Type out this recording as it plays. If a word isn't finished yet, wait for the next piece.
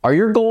Are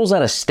your goals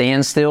at a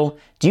standstill?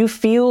 Do you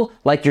feel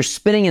like you're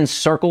spinning in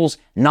circles,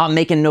 not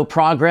making no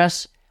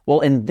progress?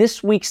 Well, in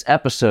this week's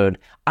episode,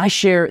 I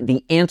share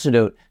the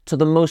antidote to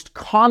the most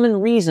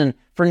common reason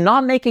for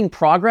not making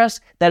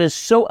progress that is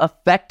so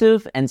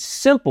effective and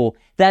simple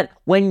that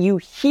when you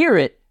hear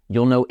it,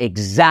 you'll know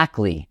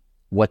exactly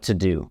what to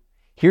do.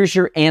 Here's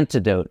your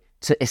antidote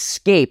to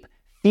escape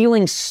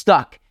feeling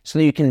stuck so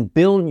that you can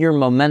build your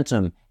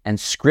momentum and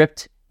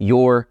script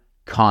your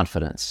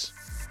confidence.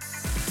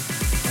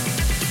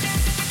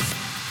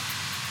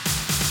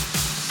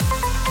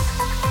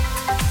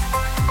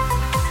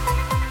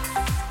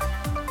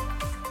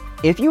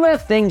 If you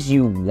have things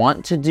you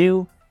want to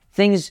do,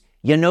 things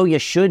you know you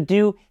should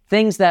do,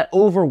 things that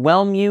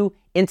overwhelm you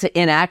into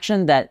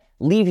inaction that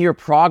leave your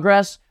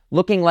progress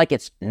looking like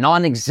it's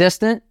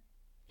non-existent,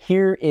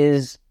 here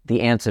is the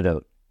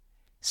antidote.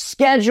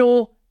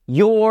 Schedule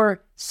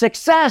your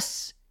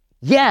success.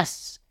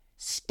 Yes,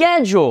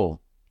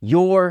 schedule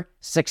your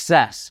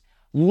success.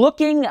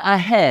 Looking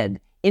ahead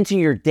into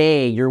your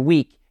day, your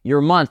week, your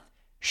month,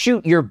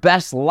 shoot, your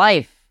best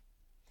life.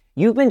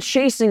 You've been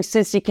chasing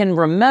since you can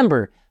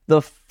remember.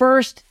 The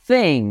first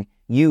thing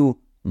you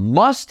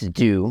must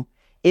do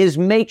is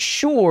make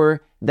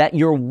sure that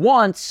your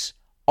wants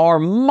are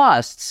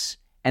musts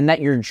and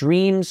that your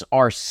dreams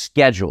are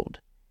scheduled.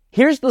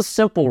 Here's the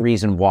simple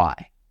reason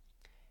why.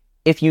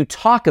 If you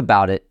talk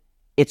about it,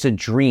 it's a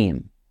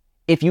dream.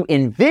 If you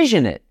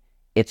envision it,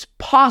 it's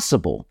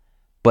possible.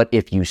 But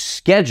if you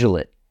schedule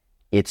it,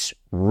 it's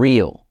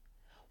real.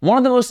 One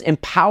of the most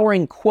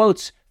empowering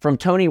quotes from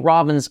Tony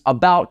Robbins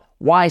about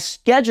why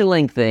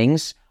scheduling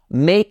things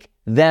make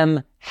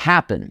them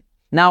happen.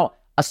 Now,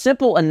 a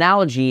simple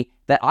analogy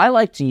that I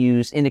like to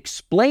use in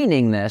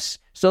explaining this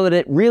so that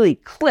it really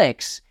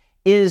clicks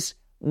is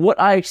what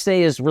I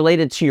say is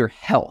related to your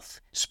health,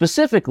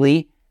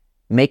 specifically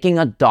making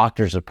a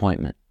doctor's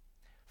appointment.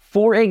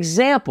 For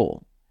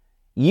example,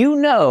 you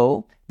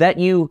know that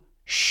you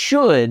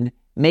should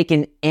make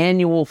an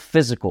annual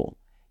physical.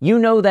 You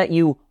know that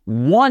you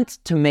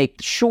want to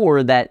make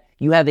sure that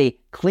you have a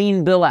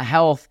clean bill of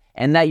health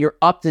and that you're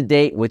up to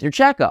date with your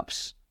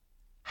checkups.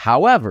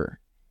 However,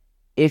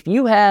 if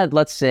you had,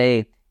 let's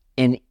say,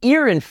 an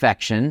ear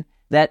infection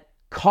that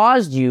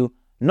caused you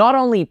not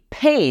only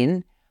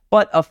pain,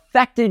 but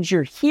affected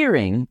your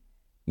hearing,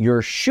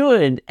 your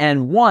should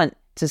and want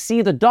to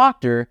see the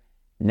doctor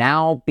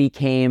now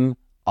became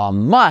a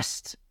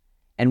must.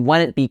 And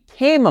when it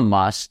became a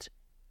must,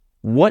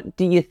 what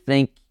do you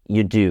think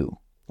you do?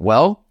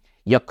 Well,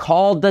 you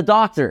called the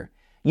doctor.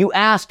 You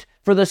asked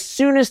for the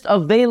soonest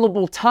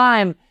available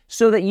time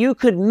so that you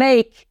could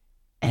make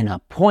an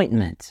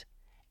appointment.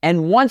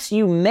 And once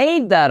you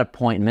made that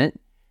appointment,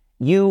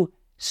 you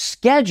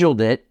scheduled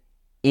it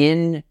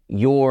in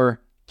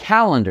your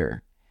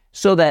calendar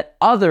so that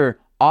other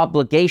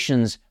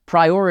obligations,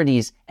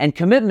 priorities, and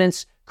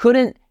commitments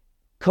couldn't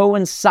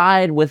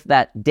coincide with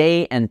that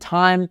day and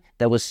time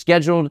that was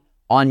scheduled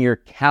on your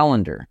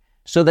calendar.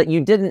 So that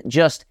you didn't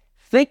just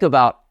think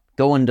about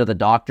going to the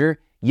doctor,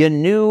 you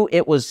knew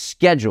it was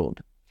scheduled.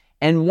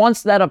 And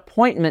once that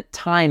appointment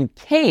time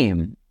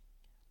came,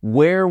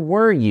 where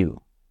were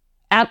you?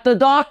 At the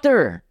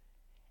doctor.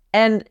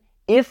 And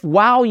if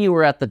while you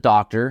were at the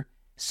doctor,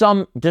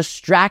 some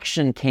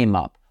distraction came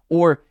up,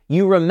 or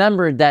you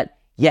remembered that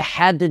you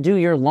had to do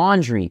your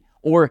laundry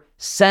or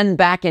send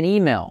back an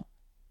email,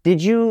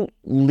 did you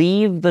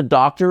leave the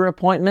doctor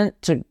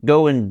appointment to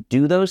go and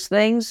do those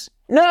things?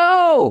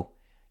 No!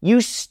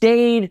 You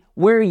stayed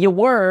where you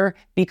were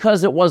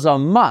because it was a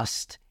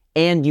must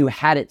and you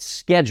had it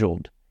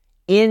scheduled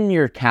in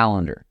your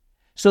calendar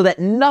so that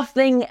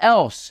nothing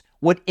else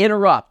would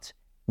interrupt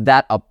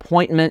that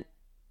appointment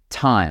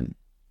time.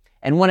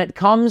 And when it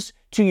comes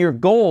to your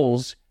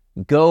goals,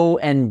 go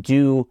and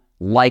do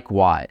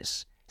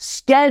likewise.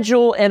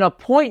 Schedule an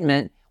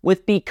appointment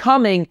with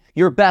becoming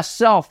your best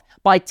self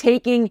by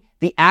taking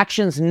the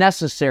actions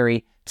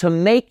necessary to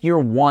make your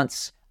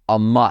wants a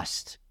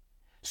must.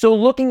 So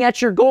looking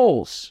at your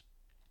goals,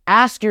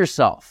 ask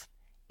yourself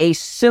a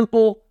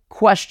simple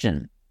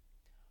question.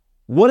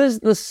 What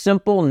is the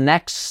simple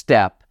next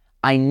step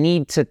I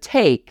need to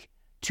take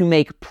to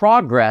make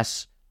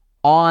progress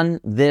on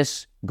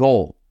this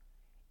goal?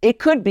 It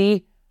could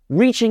be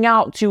reaching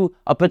out to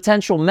a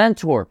potential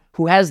mentor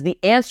who has the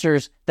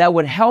answers that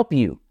would help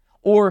you,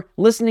 or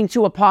listening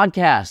to a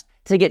podcast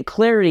to get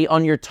clarity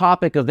on your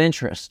topic of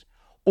interest,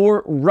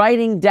 or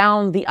writing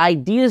down the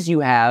ideas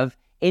you have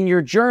in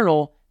your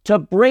journal to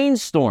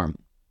brainstorm.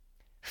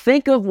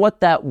 Think of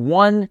what that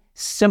one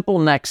simple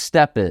next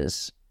step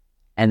is,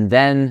 and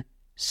then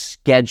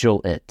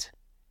schedule it.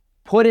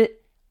 Put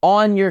it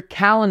on your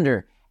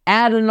calendar,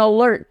 add an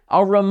alert,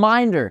 a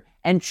reminder,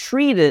 and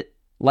treat it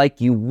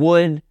like you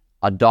would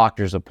a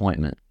doctor's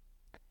appointment.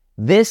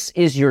 This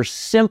is your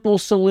simple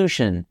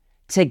solution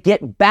to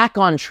get back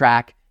on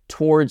track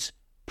towards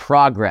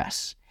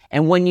progress.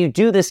 And when you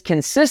do this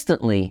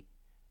consistently,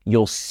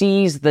 you'll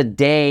seize the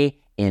day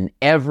in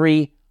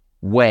every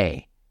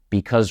way.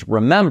 Because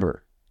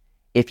remember,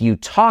 if you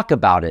talk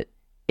about it,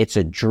 it's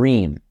a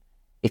dream.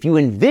 If you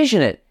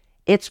envision it,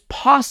 It's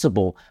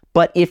possible,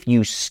 but if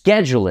you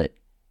schedule it,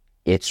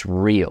 it's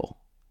real.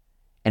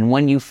 And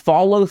when you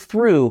follow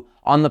through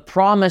on the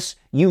promise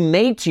you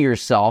made to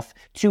yourself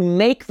to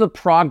make the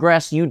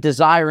progress you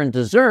desire and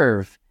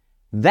deserve,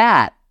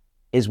 that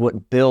is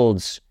what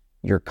builds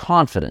your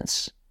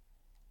confidence.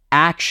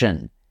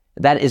 Action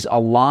that is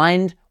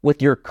aligned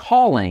with your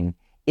calling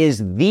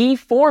is the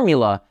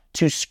formula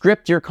to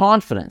script your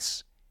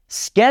confidence.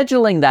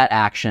 Scheduling that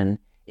action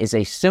is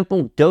a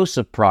simple dose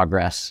of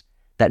progress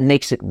that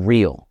makes it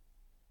real.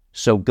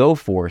 So go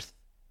forth,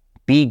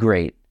 be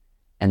great,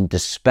 and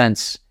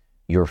dispense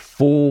your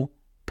full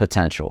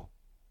potential.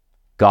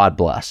 God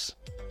bless.